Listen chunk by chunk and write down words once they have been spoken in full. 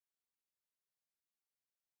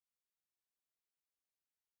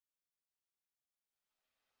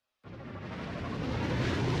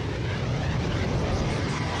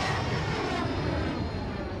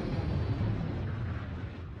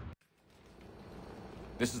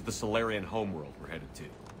This is the Solarian homeworld we're headed to.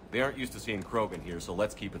 They aren't used to seeing Krogan here, so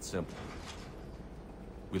let's keep it simple.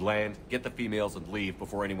 We land, get the females, and leave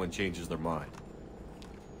before anyone changes their mind.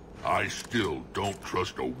 I still don't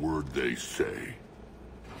trust a word they say.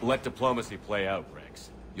 Let diplomacy play out,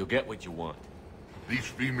 Rex. You'll get what you want. These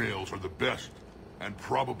females are the best, and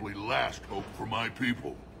probably last hope for my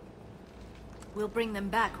people. We'll bring them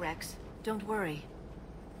back, Rex. Don't worry.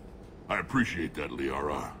 I appreciate that,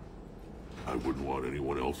 Liara. I wouldn't want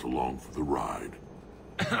anyone else along for the ride.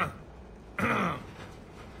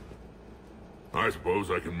 I suppose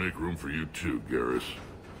I can make room for you too, Garrus.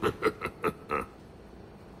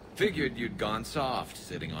 Figured you'd gone soft,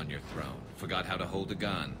 sitting on your throne. Forgot how to hold a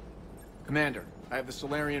gun. Commander, I have the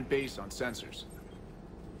Solarian base on sensors.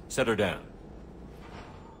 Set her down.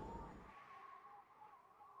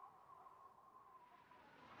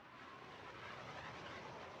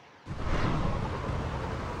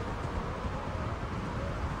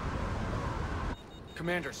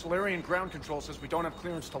 Commander, Solarian ground control says we don't have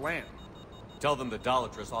clearance to land. Tell them the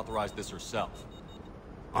Dolatress authorized this herself.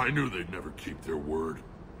 I knew they'd never keep their word.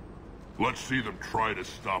 Let's see them try to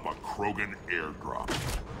stop a Krogan airdrop.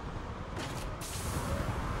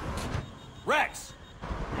 Rex!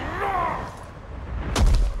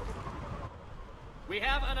 We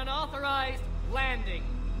have an unauthorized landing.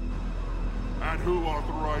 And who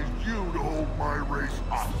authorized you to hold my race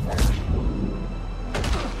hostage?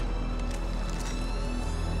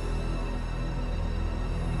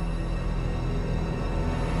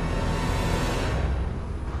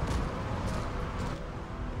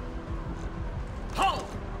 Halt!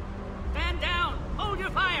 Stand down! Hold your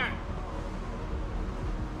fire!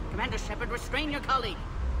 Commander Shepard, restrain your colleague.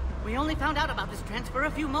 We only found out about this transfer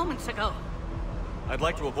a few moments ago. I'd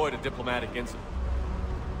like to avoid a diplomatic incident.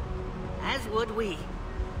 As would we.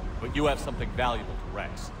 But you have something valuable to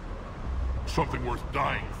Rex. Something worth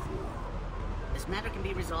dying for. This matter can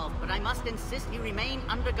be resolved, but I must insist you remain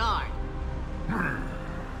under guard.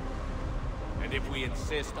 And if we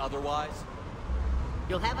insist otherwise?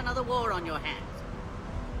 You'll have another war on your hands.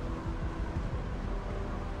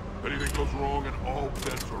 Anything goes wrong and all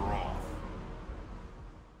bets are off.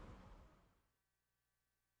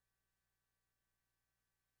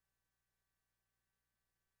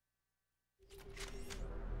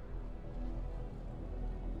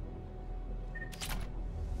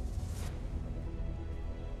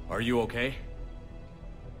 Are you okay?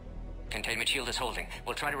 Containment shield is holding.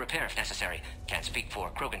 We'll try to repair if necessary. Can't speak for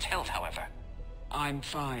Krogan's health, however. I'm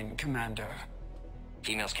fine, Commander.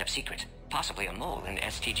 Females kept secret. Possibly a mole in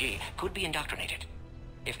STG could be indoctrinated.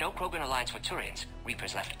 If no Krogan alliance with Turians,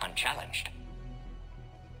 Reapers left unchallenged.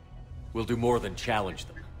 We'll do more than challenge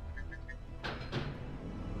them.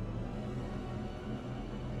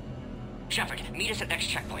 Shepard, meet us at next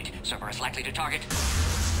checkpoint. Cerberus likely to target.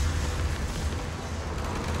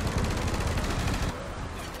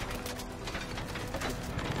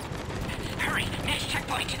 Hurry! Next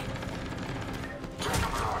checkpoint!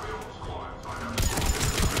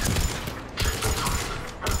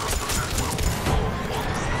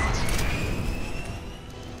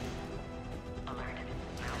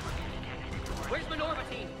 Where's Minerva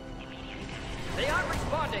team? They aren't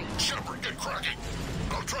responding. Shepard, get cracking!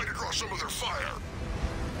 I'll try to draw some of their fire.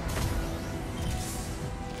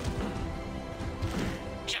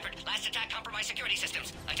 Shepard, last attack compromised security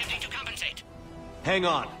systems. Attempting to compensate. Hang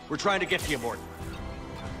on. We're trying to get to you, Morton.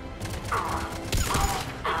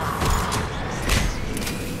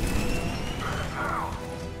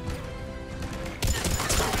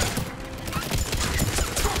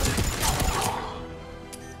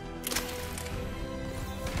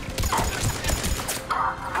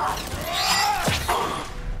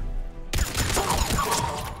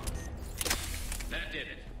 That did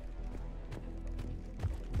it.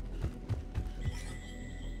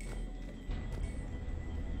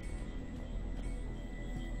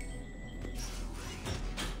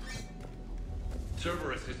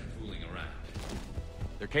 Cerberus isn't fooling around.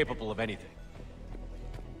 They're capable of anything.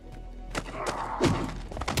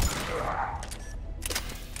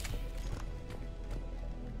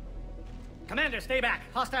 Commander, stay back.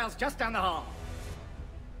 Hostiles just down the hall.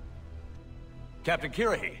 Captain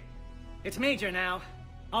Kirahi, It's Major now.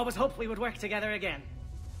 Always hoped we would work together again.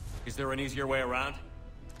 is there an easier way around?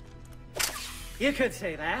 You could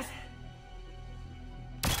say that.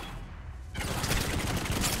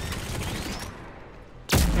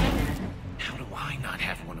 How do I not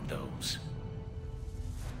have one of those?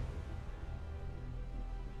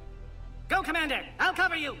 Go, Commander! I'll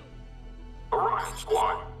cover you! Orion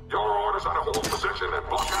Squad, your orders are to hold position and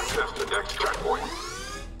block access to next checkpoint.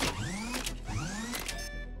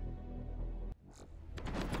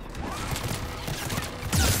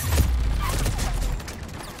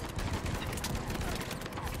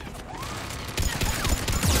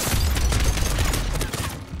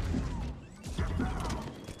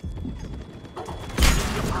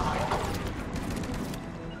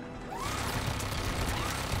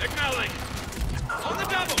 Incoming! On the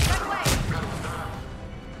double! That way!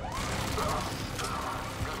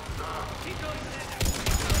 Keep going.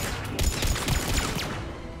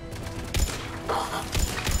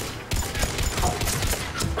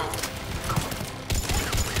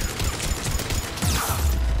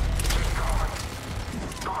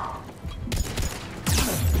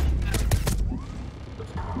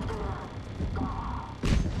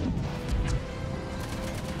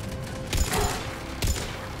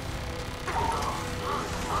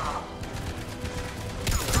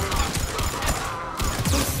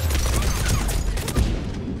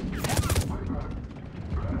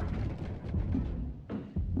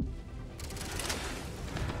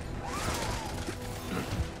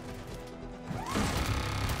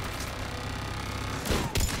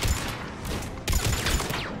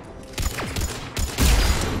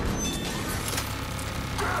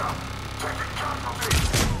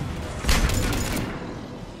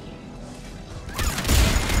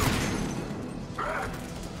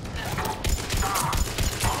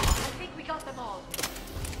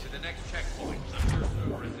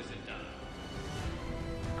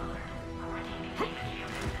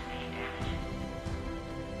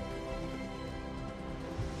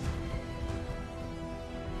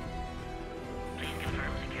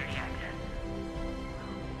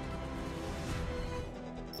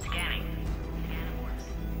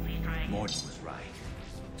 Morton was right.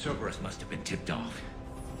 Cerberus must have been tipped off.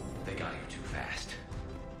 They got here too fast.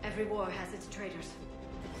 Every war has its traitors.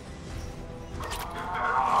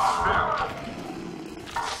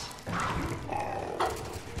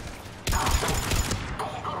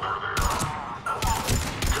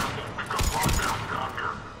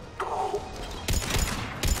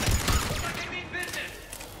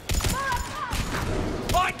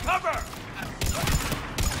 Find cover!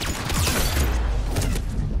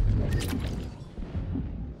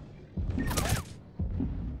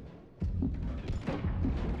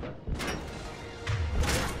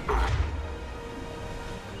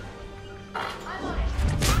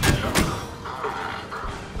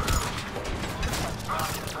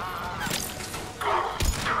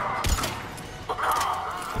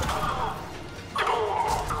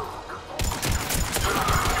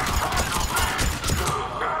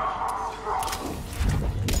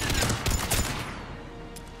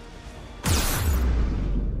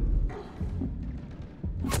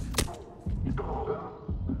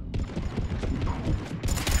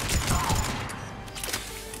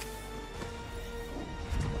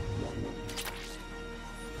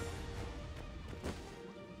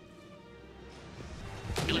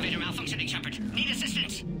 Elevator malfunctioning, Shepard. Need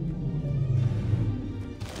assistance.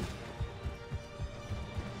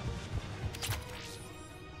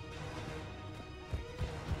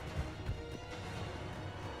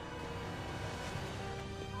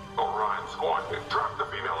 Orion squad, they've trapped the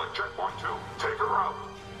female at checkpoint 2. Take her out.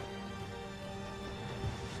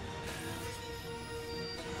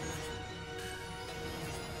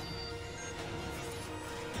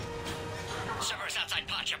 Cerberus outside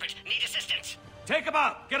pod, Shepard. Need assistance. Take him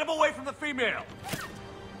out! Get him away from the female!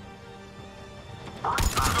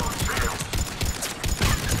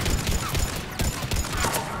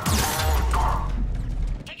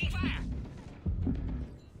 Taking fire.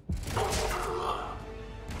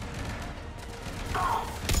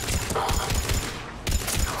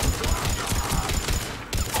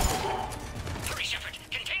 Hurry, Shepard.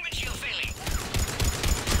 Containment shield failing.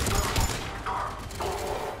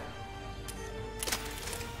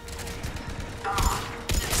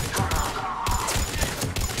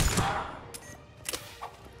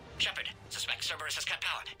 Shepard, suspect Cerberus has cut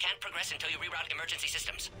power. Can't progress until you reroute emergency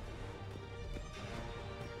systems.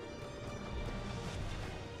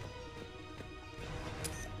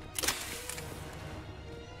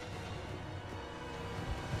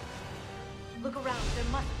 Look around. There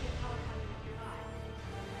must be a power conduit nearby.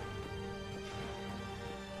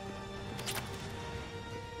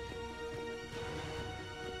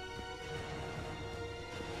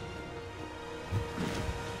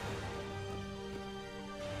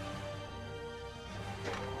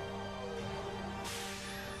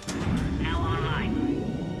 Now online.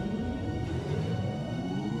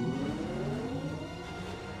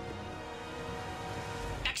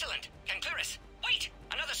 Excellent. Can clear us. Wait!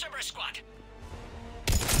 Another Cerberus squad.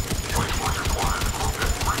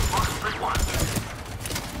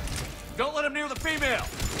 Don't let him near the female!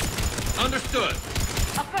 Understood.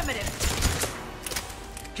 Affirmative.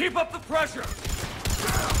 Keep up the pressure!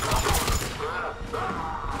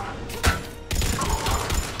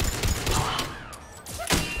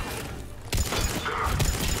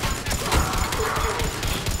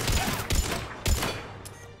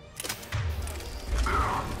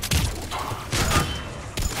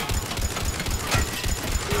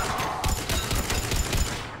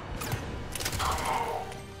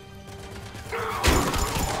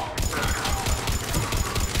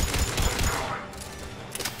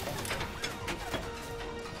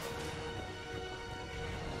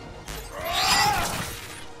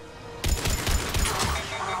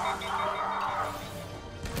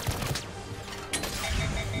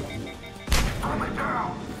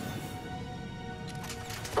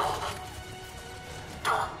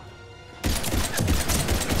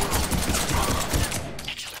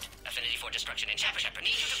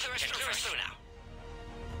 Transfer's through now.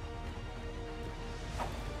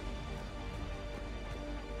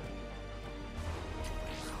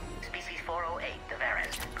 Species 408, the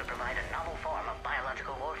variant, could provide a novel form of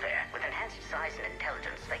biological warfare. With enhanced size and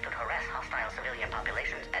intelligence, they could harass hostile civilian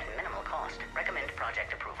populations at minimal cost. Recommend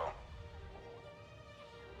project approval.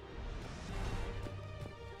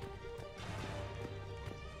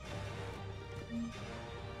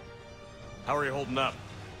 How are you holding up?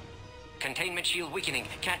 Containment shield weakening.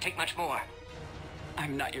 Can't take much more.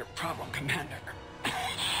 I'm not your problem, Commander.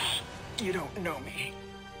 You don't know me.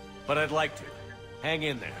 But I'd like to. Hang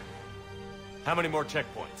in there. How many more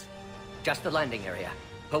checkpoints? Just the landing area.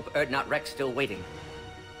 Hope Erdnot Rex still waiting.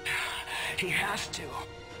 He has to.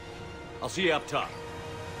 I'll see you up top.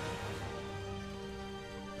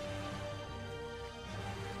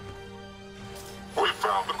 We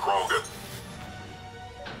found the Krogan.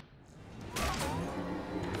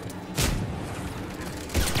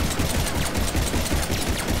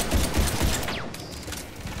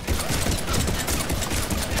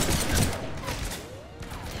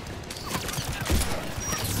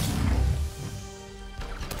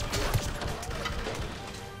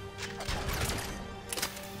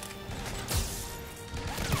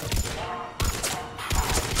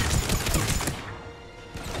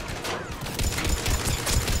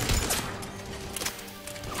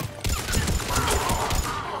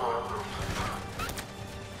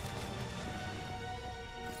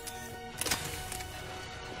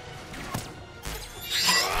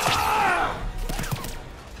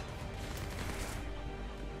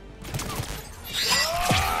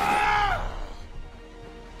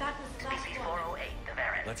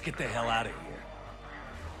 Let's get the hell out of here.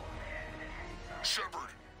 Shepard,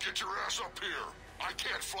 get your ass up here. I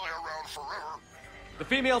can't fly around forever. The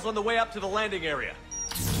female's on the way up to the landing area.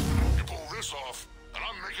 You pull this off, and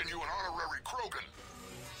I'm making you an honorary Krogan.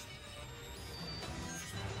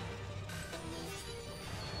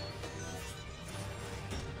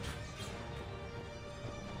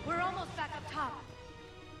 We're almost back up top.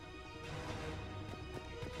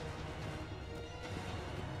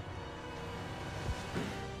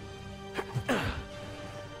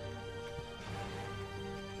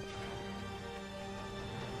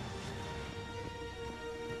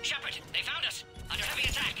 Shepard, they found us. Under heavy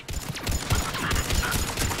attack.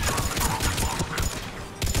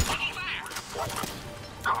 Taking fire.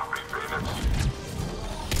 Copy, Phoenix.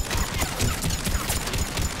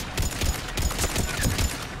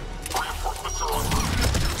 Reinforcements are on route.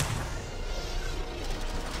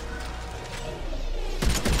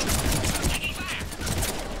 Taking fire.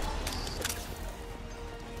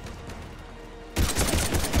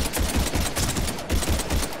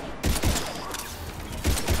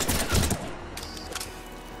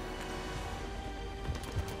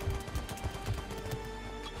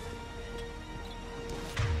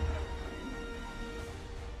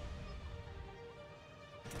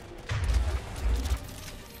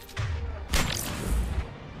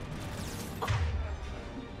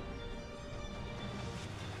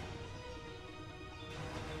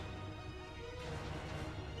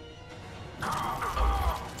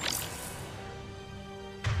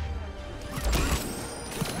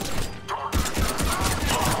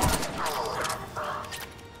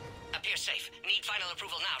 Appears safe. Need final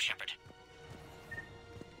approval now, Shepard.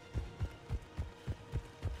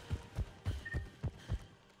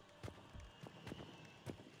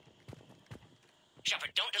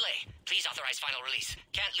 Shepard, don't delay. Please authorize final release.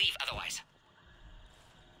 Can't leave otherwise.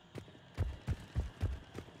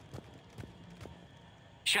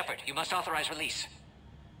 Shepard, you must authorize release.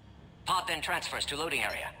 Pod then transfers to loading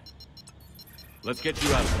area. Let's get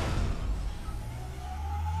you out.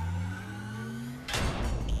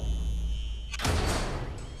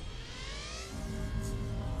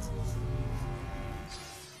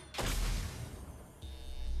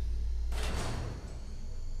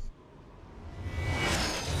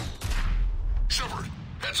 Shepard,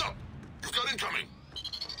 heads up! You've got incoming!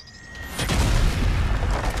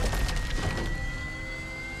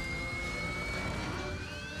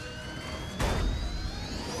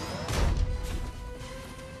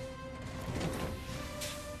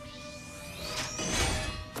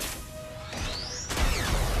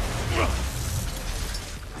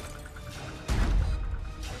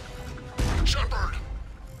 Shepard!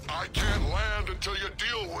 I can't land until you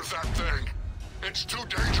deal with that thing. It's too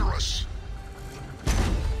dangerous.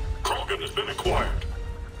 Krogan has been acquired.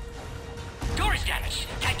 Door is damaged.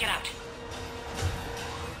 Can't get out.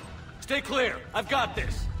 Stay clear. I've got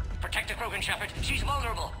this. Protect the Krogan, Shepard. She's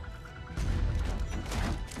vulnerable.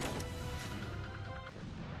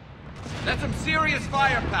 That's some serious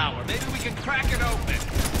firepower. Maybe we can crack it open.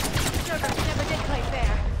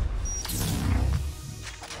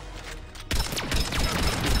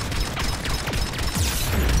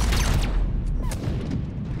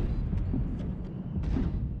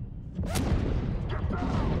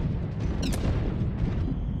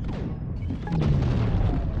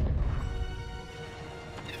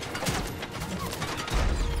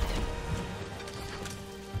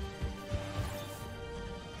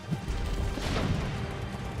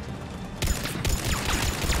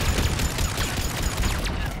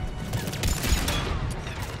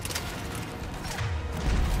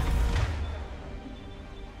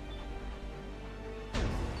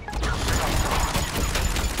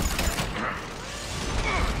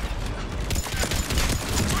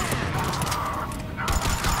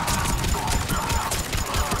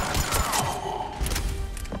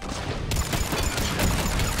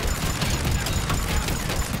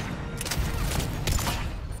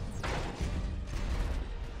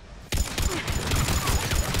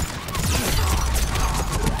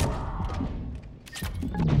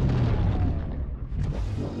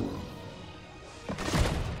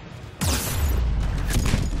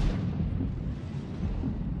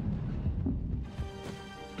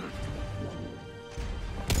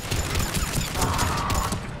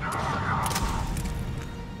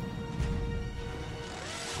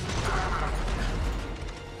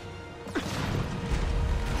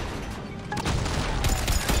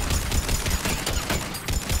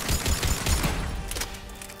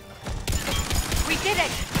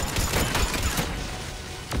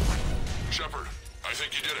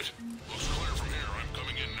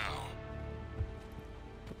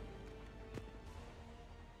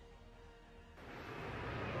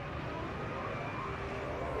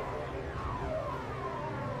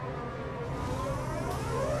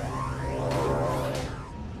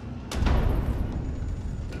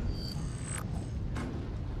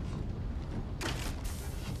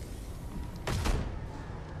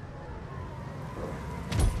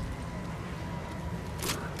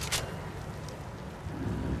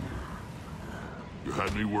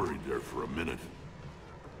 Had me worried there for a minute.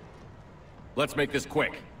 Let's make this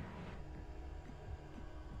quick.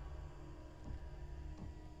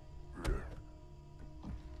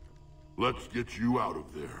 Let's get you out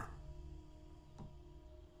of there.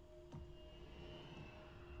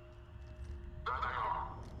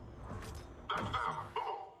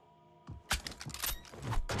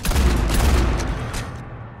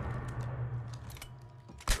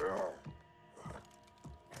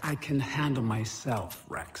 I can handle myself,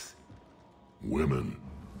 Rex. Women.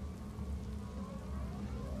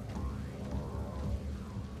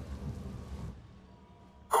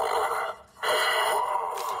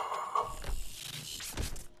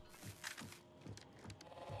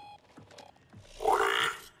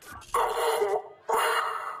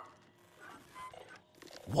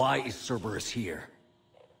 Why is Cerberus here?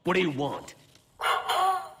 What do you want?